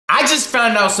I just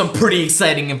found out some pretty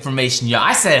exciting information, y'all.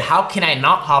 I said, how can I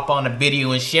not hop on a video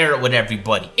and share it with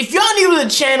everybody? If y'all new to the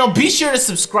channel, be sure to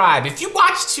subscribe. If you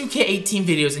watch 2K18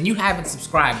 videos and you haven't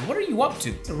subscribed, what are you up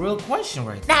to? It's a real question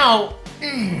right now.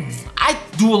 I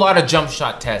do a lot of jump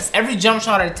shot tests. Every jump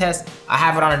shot I test, I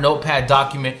have it on a notepad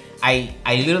document. I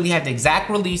literally have the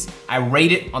exact release, I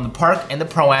rate it on the park and the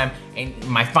pro-am, and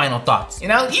my final thoughts.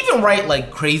 And I'll even write like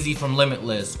crazy from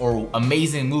Limitless or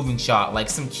amazing moving shot, like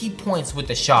some key points with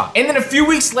the shot. And then a few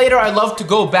weeks later, I love to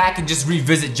go back and just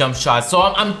revisit jump shots. So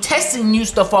I'm testing new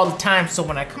stuff all the time, so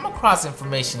when I come across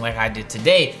information like I did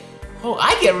today, oh,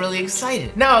 I get really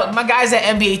excited. Now, my guys at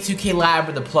NBA 2K Lab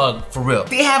are the plug, for real.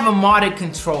 They have a modded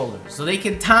controller, so they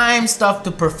can time stuff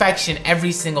to perfection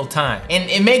every single time. And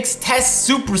it makes tests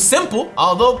super simple,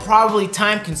 although probably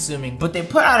time consuming, but they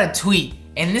put out a tweet,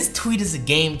 and this tweet is a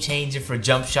game changer for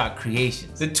jump shot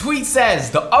creations. The tweet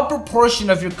says, the upper portion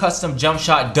of your custom jump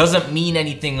shot doesn't mean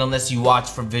anything unless you watch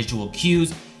for visual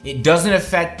cues. It doesn't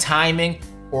affect timing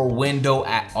or window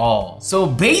at all. So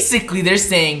basically they're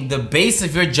saying the base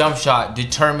of your jump shot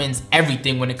determines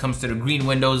everything when it comes to the green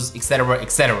windows, etc,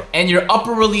 etc. And your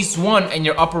upper release 1 and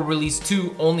your upper release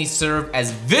 2 only serve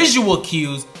as visual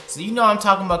cues. So you know I'm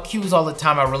talking about cues all the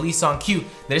time, I release on cue.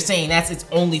 They're saying that's its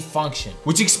only function.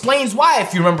 Which explains why,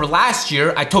 if you remember last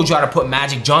year, I told you how to put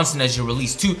Magic Johnson as your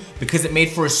release 2 because it made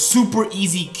for a super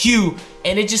easy cue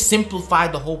and it just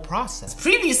simplified the whole process.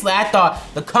 Previously, I thought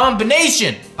the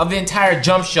combination of the entire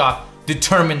jump shot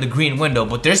determined the green window,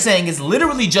 but they're saying it's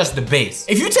literally just the base.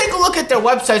 If you take a look at their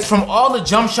websites from all the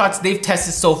jump shots they've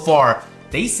tested so far,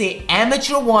 they say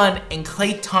Amateur 1 and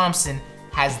Klay Thompson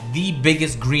has the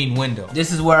biggest green window.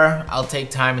 This is where I'll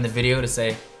take time in the video to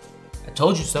say, I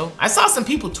told you so. I saw some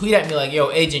people tweet at me like,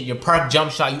 yo, Agent, your park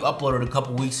jump shot you uploaded a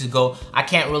couple weeks ago, I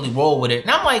can't really roll with it.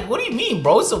 And I'm like, what do you mean,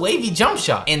 bro? It's a wavy jump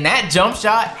shot. And that jump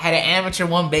shot had an Amateur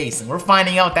 1 base, and we're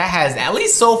finding out that has, at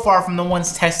least so far from the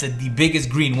ones tested, the biggest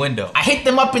green window. I hit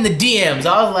them up in the DMs.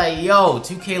 I was like, yo,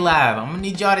 2K Lab, I'm gonna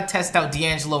need y'all to test out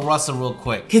D'Angelo Russell real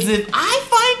quick. Cause if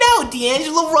I find out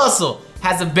D'Angelo Russell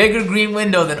has a bigger green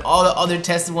window than all the other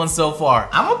tested ones so far,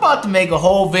 I'm about to make a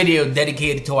whole video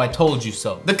dedicated to I told you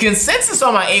so. The consensus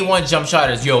on my A1 jump shot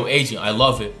is, yo, Agent, I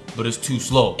love it, but it's too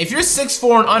slow. If you're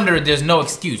 6'4" and under, there's no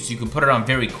excuse. You can put it on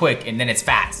very quick and then it's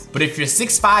fast. But if you're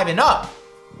 6'5" and up,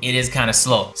 it is kind of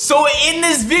slow. So in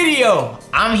this video,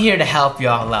 I'm here to help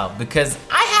y'all out because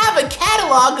I have a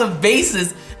catalog of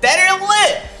bases that are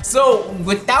lit. So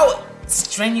without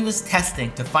strenuous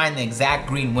testing to find the exact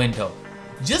green window,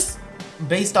 just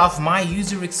based off my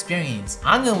user experience,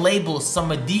 I'm gonna label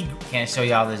some of the, can't show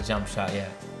y'all this jump shot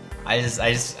yet. I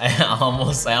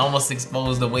almost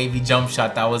exposed the wavy jump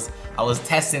shot that I was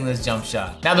testing this jump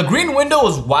shot. Now the green window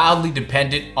is wildly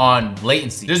dependent on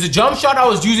latency. There's a jump shot I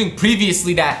was using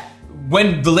previously that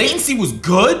when the latency was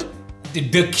good,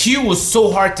 the cue was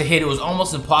so hard to hit, it was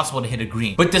almost impossible to hit a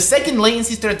green. But the second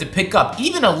latency started to pick up,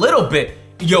 even a little bit,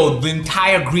 yo, the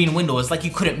entire green window, it's like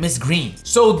you couldn't miss greens.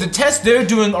 So the tests they're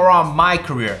doing are on my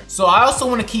career. So I also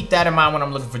want to keep that in mind when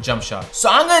I'm looking for jump shots. So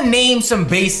I'm gonna name some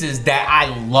bases that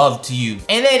I love to use.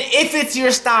 And then if it's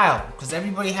your style, because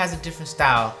everybody has a different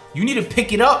style, you need to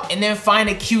pick it up and then find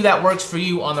a cue that works for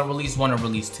you on the release 1 or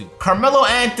release 2. Carmelo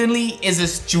Anthony is a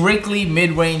strictly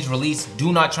mid-range release.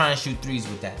 Do not try and shoot threes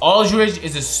with that. Aldridge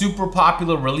is a super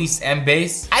popular release and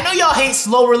base. I know y'all hate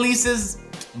slow releases,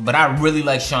 but I really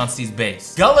like JUMPSH0T's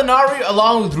base. Gallinari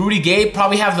along with Rudy Gay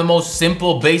probably have the most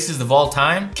simple bases of all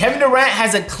time. Kevin Durant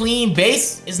has a clean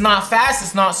base. It's not fast,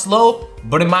 it's not slow,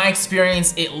 but in my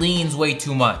experience, it leans way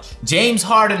too much. James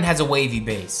Harden has a wavy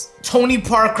base. Tony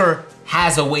Parker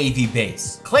has a wavy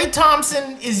base. Klay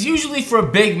Thompson is usually for a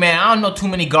big man. I don't know too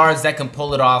many guards that can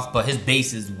pull it off, but his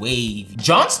base is wavy.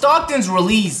 John Stockton's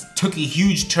release took a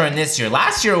huge turn this year.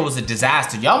 Last year it was a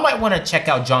disaster. Y'all might wanna check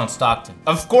out John Stockton.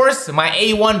 Of course, my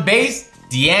A1 base,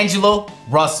 D'Angelo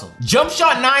Russell. Jump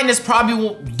Shot 9 is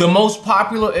probably the most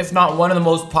popular, if not one of the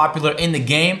most popular in the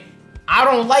game. I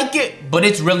don't like it, but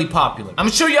it's really popular. I'm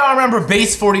sure y'all remember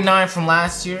base 49 from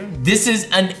last year. This is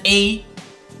an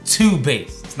A2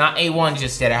 base. It's not A1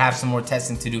 just yet, I have some more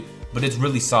testing to do, but it's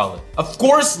really solid. Of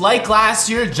course, like last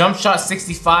year, Jump Shot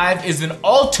 65 is an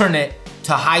alternate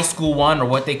to High School 1, or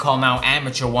what they call now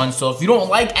Amateur 1. So if you don't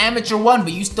like Amateur 1,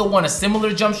 but you still want a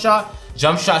similar jump shot,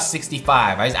 Jump Shot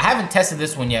 65. I haven't tested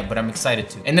this one yet, but I'm excited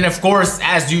to. And then of course,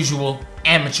 as usual,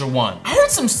 Amateur 1. I heard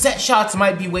some set shots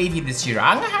might be wavy this year.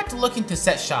 I'm gonna have to look into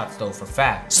set shots though for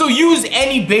fact. So use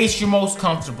any base you're most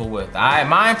comfortable with. Alright,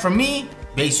 mine for me,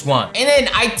 base 1. And then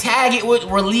I tag it with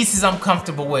releases I'm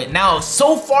comfortable with. Now,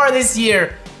 so far this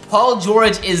year, Paul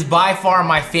George is by far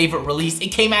my favorite release. It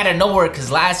came out of nowhere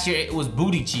because last year it was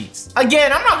booty cheeks.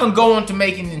 Again, I'm not gonna go into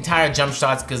making entire jump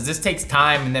shots because this takes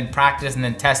time and then practice and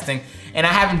then testing, and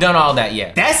I haven't done all that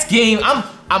yet. That's game, I'm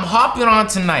hopping on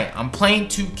tonight. I'm playing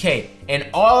 2K, and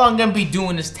all I'm gonna be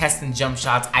doing is testing jump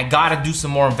shots. I gotta do some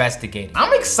more investigating.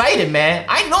 I'm excited, man.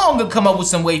 I know I'm gonna come up with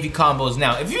some wavy combos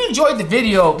now. If you enjoyed the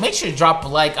video, make sure to drop a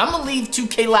like. I'm gonna leave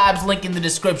 2K Labs link in the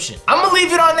description. I'm gonna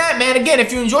leave it on that, man. Again,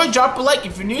 if you enjoyed, drop a like.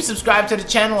 If you're new, subscribe to the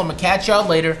channel. I'm gonna catch y'all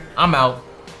later. I'm out.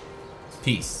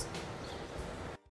 Peace.